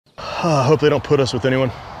I hope they don't put us with anyone.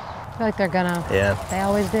 I feel like they're gonna. Yeah. They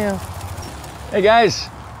always do. Hey guys,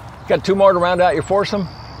 got 2 more to round out your foursome?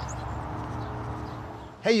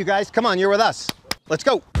 Hey, you guys, come on, you're with us. Let's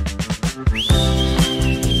go.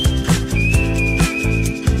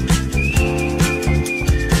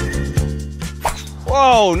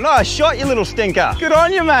 Whoa, nice shot, you little stinker. Good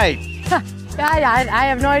on you, mate. Yeah, I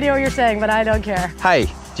have no idea what you're saying, but I don't care. Hey,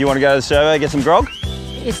 do you want to go to the survey, get some grog?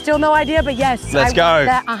 It's still no idea, but yes. Let's go.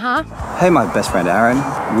 Uh-huh. Hey, my best friend Aaron,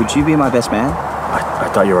 would you be my best man?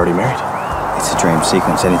 I thought you were already married. It's a dream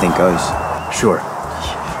sequence, anything goes. Sure.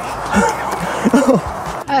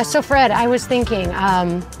 So Fred, I was thinking,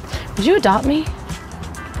 would you adopt me?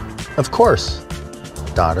 Of course,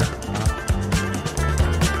 daughter.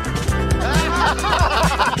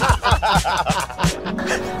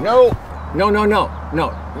 No.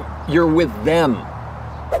 You're with them.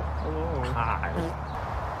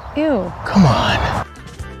 Ew. Come on.